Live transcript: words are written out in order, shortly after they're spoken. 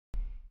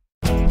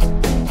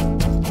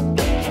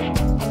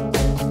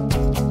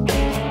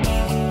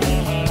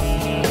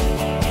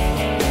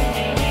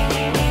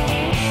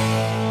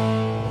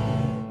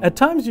At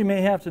times you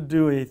may have to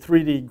do a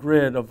 3D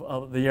grid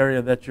of the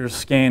area that you're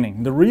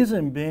scanning. The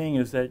reason being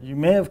is that you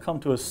may have come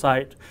to a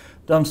site,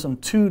 done some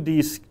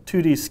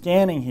 2D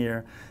scanning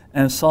here,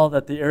 and saw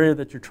that the area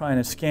that you're trying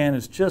to scan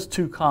is just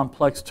too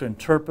complex to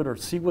interpret or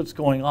see what's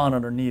going on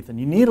underneath, and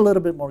you need a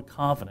little bit more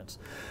confidence.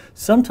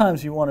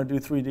 Sometimes you want to do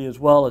 3D as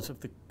well, as if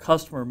the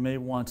customer may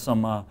want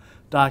some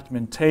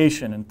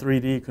documentation, and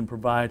 3D can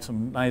provide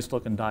some nice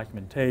looking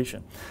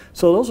documentation.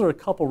 So those are a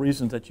couple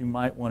reasons that you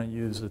might want to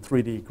use a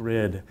 3D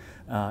grid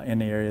in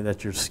the area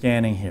that you're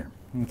scanning here.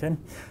 Okay?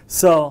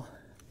 So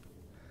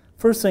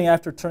first thing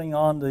after turning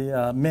on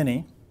the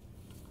Mini,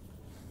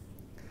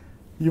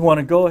 you want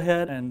to go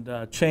ahead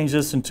and change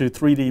this into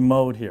 3D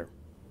mode here,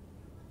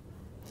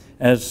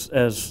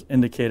 as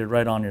indicated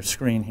right on your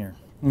screen here.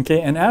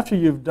 Okay, and after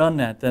you've done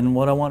that, then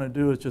what I want to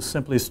do is just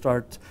simply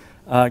start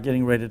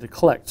getting ready to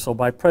collect. So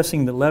by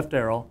pressing the left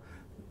arrow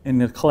in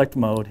the collect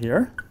mode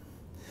here,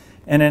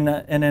 and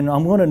then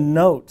I'm going to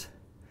note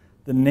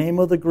the name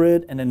of the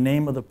grid and the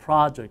name of the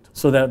project,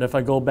 so that if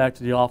I go back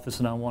to the office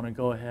and I want to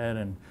go ahead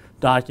and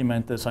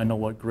document this, I know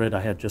what grid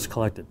I had just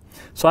collected.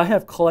 So I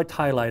have collect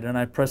highlighted, and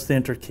I press the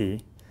enter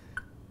key,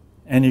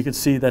 and you can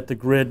see that the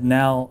grid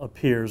now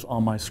appears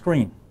on my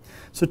screen.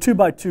 So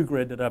 2x2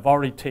 grid that I've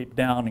already taped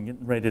down and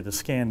getting ready to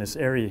scan this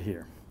area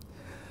here.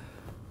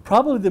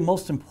 Probably the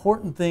most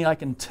important thing I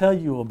can tell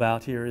you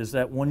about here is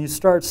that when you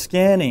start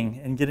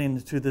scanning and getting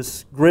into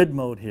this grid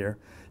mode here,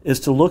 is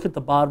to look at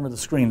the bottom of the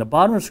screen. The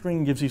bottom of the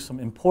screen gives you some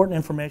important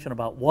information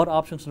about what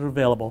options are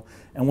available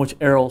and which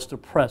arrows to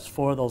press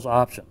for those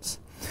options.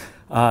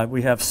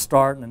 We have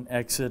start and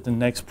exit and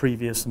next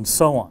previous and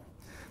so on.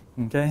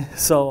 Okay,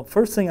 so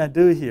first thing I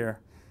do here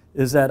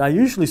is that I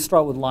usually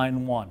start with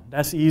line 1.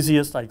 That's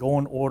easiest. I go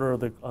in order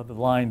of the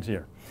lines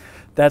here.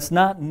 That's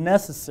not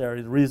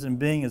necessary. The reason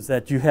being is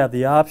that you have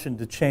the option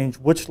to change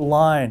which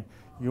line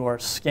you are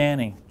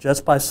scanning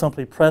just by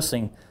simply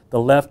pressing the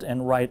left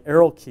and right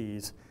arrow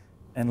keys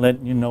and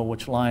letting you know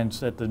which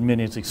lines that the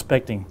Mini is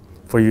expecting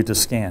for you to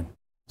scan.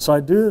 So I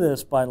do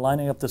this by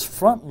lining up this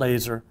front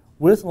laser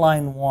with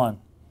line 1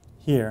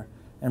 here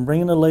and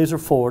bringing the laser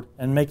forward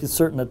and making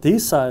certain that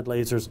these side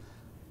lasers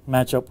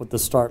match up with the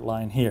start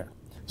line here.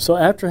 So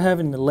after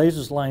having the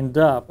lasers lined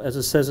up, as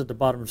it says at the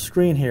bottom of the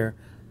screen here,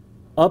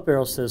 up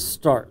arrow says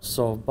start.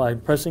 So by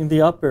pressing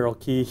the up arrow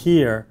key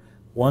here,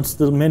 once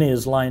the Mini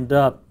is lined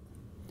up,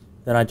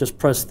 then I just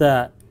press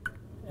that,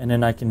 and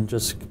then I can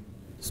just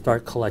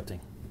start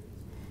collecting.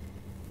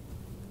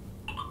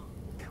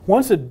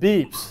 Once it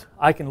beeps,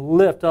 I can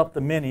lift up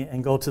the Mini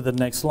and go to the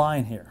next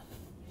line here.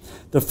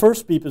 The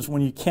first beep is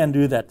when you can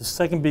do that. The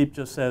second beep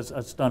just says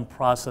it's done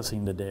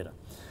processing the data.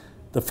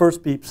 The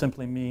first beep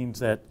simply means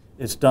that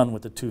it's done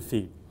with the 2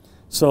 feet.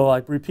 So I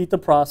repeat the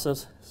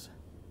process,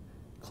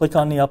 click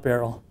on the up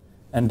arrow,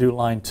 and do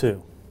line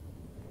 2.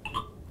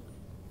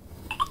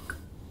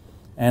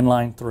 And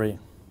line 3.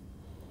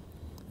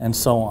 And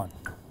so on.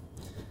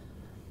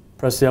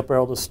 Press the up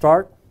arrow to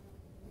start.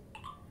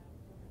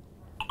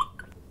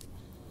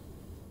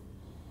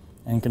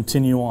 And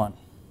continue on.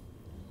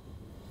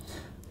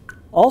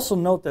 Also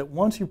note that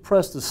once you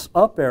press this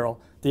up arrow,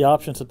 the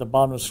options at the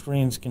bottom of the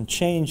screens can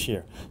change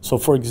here. So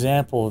for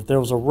example, if there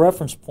was a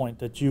reference point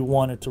that you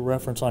wanted to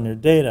reference on your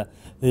data,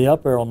 the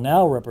up arrow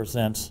now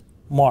represents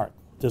mark.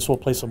 This will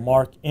place a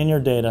mark in your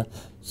data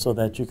so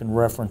that you can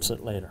reference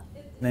it later.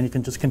 And then you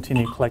can just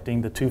continue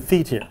collecting the 2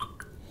 feet here.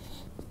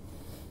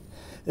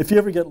 If you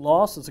ever get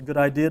lost, it's a good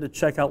idea to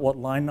check out what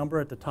line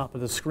number at the top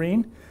of the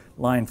screen.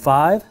 Line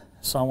 5,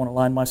 so I want to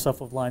line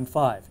myself with line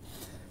 5.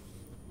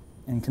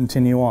 And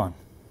continue on.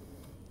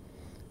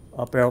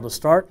 Up arrow to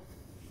start.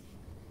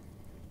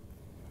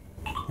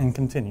 And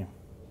continue.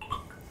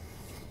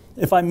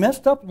 If I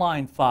messed up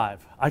line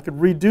 5, I could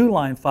redo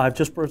line 5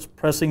 just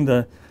pressing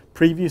the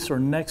previous or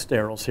next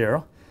arrows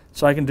here.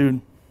 So I can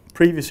do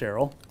previous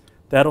arrow.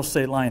 That'll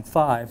say line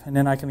 5. And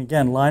then I can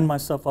again line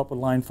myself up with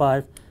line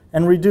 5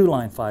 and redo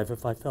line 5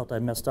 if I felt I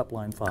messed up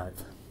line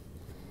 5.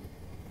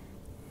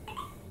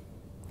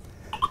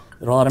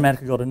 It'll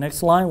automatically go to the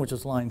next line, which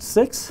is line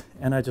 6,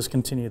 and I just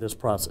continue this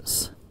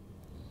process.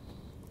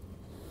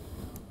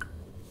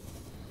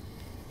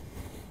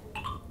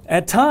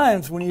 At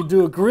times, when you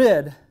do a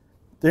grid,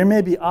 there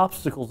may be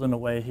obstacles in the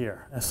way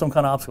here. Some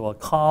kind of obstacle, a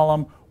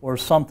column or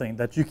something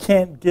that you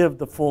can't give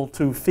the full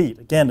 2 feet.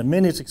 Again, the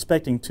Mini is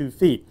expecting 2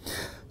 feet.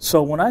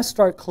 So when I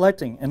start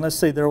collecting, and let's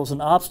say there was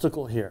an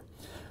obstacle here,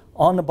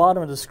 on the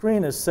bottom of the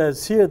screen it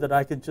says here that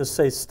I could just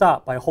say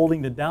stop by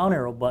holding the down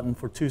arrow button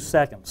for 2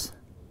 seconds.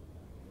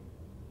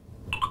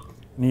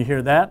 And you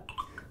hear that?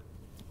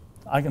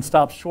 I can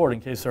stop short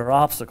in case there are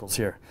obstacles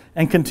here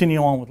and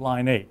continue on with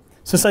line 8.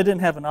 Since I didn't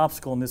have an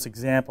obstacle in this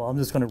example, I'm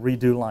just going to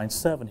redo line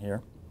 7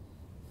 here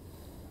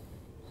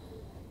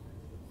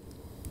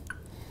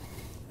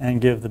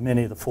and give the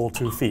Mini the full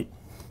 2 feet,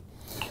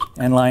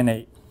 and line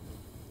 8,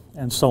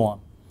 and so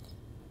on.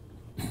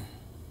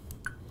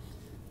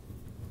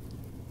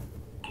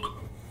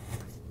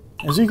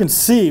 As you can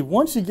see,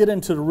 once you get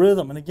into the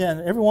rhythm, and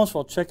again, every once in a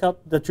while, check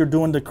out that you're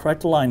doing the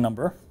correct line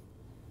number.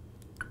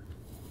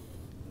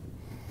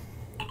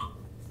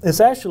 It's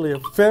actually a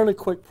fairly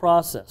quick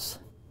process.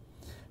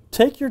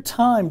 Take your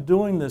time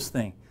doing this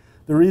thing.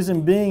 The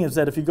reason being is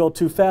that if you go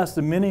too fast,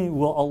 the Mini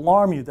will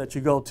alarm you that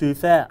you go too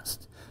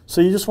fast. So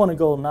you just want to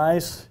go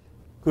nice,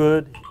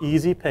 good,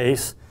 easy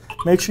pace.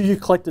 Make sure you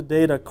collect the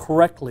data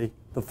correctly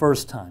the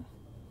first time.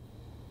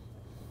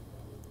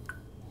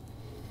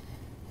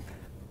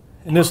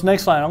 In this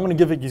next line, I'm going to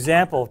give an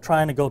example of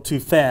trying to go too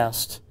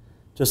fast,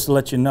 just to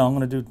let you know. I'm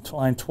going to do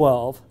line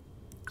 12.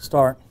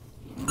 Start.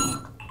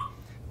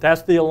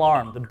 That's the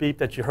alarm, the beep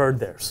that you heard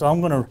there. So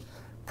I'm going to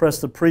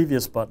press the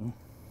previous button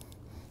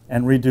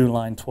and redo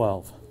line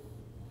 12.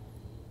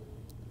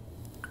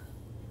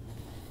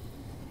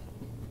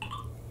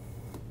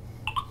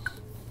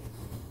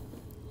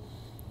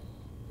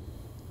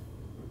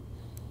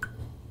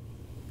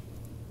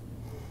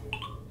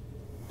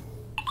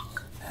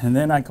 And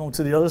then I go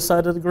to the other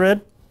side of the grid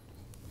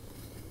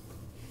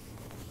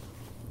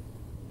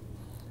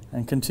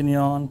and continue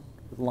on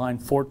with line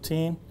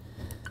 14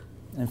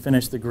 and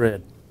finish the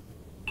grid.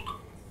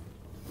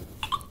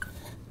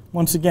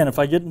 Once again, if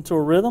I get into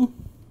a rhythm,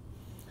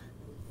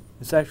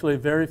 it's actually a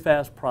very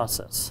fast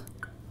process.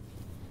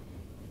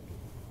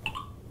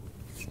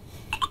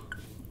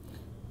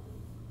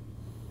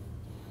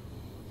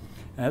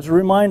 As a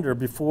reminder,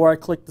 before I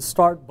click the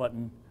start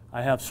button,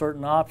 I have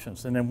certain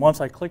options. And then once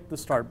I click the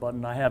start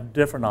button, I have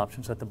different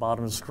options at the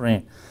bottom of the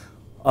screen.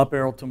 Up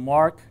arrow to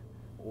mark,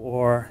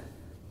 or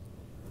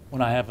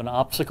when I have an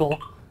obstacle,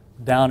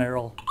 down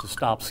arrow to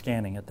stop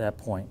scanning at that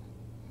point.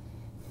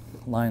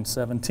 Line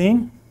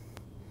 17.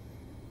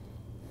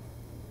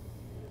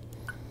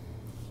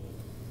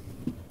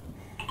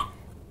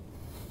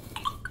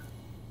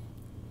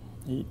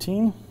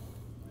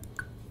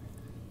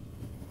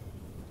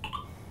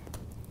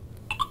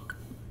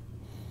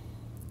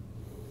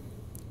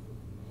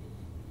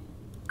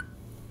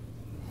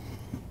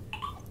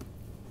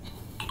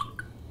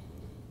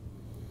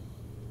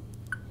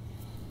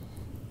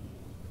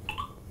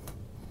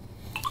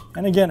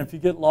 And again, if you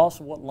get lost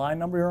of what line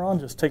number you're on,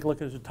 just take a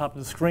look at the top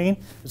of the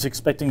screen. It's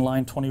expecting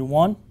line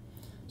 21.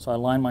 So I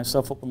line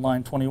myself up with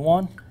line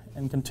 21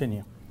 and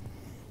continue.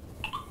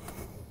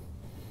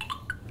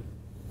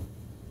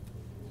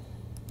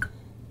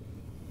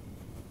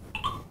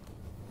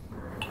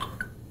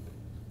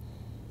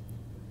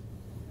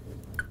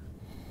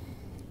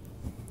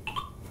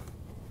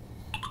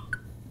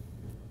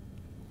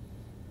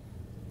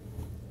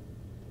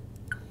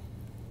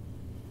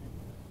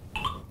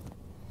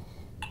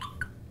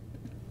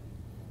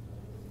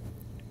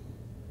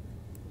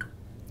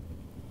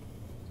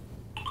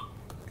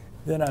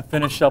 Then I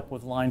finish up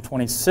with line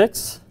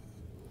 26.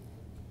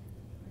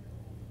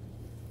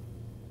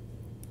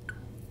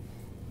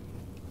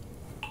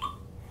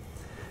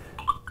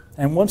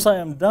 And once I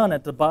am done,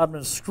 at the bottom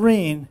of the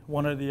screen,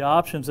 one of the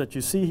options that you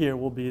see here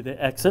will be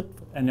the exit,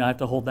 and you have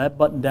to hold that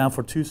button down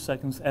for 2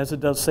 seconds, as it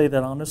does say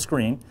that on the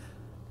screen.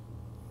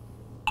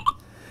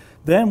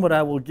 Then what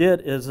I will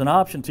get is an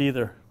option to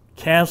either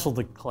cancel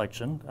the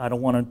collection. I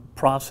don't want to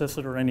process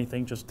it or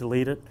anything, just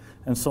delete it,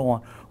 and so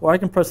on. Or I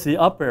can press the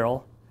up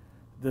arrow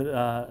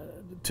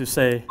to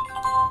say,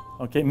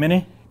 okay,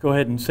 Mini, go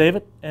ahead and save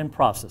it and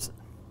process it.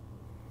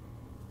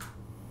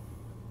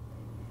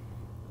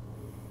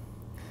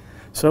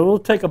 So it will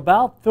take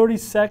about 30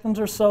 seconds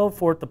or so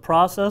for it to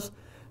process,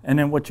 and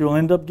then what you'll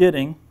end up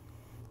getting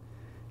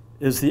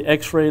is the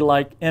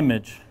X-ray-like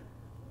image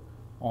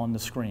on the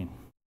screen.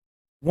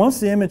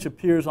 Once the image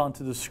appears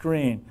onto the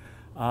screen,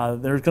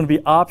 there's going to be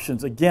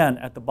options, again,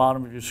 at the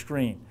bottom of your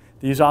screen.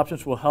 These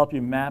options will help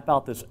you map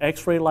out this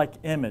X-ray-like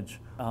image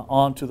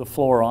onto the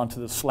floor, onto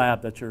the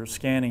slab that you're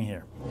scanning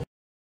here.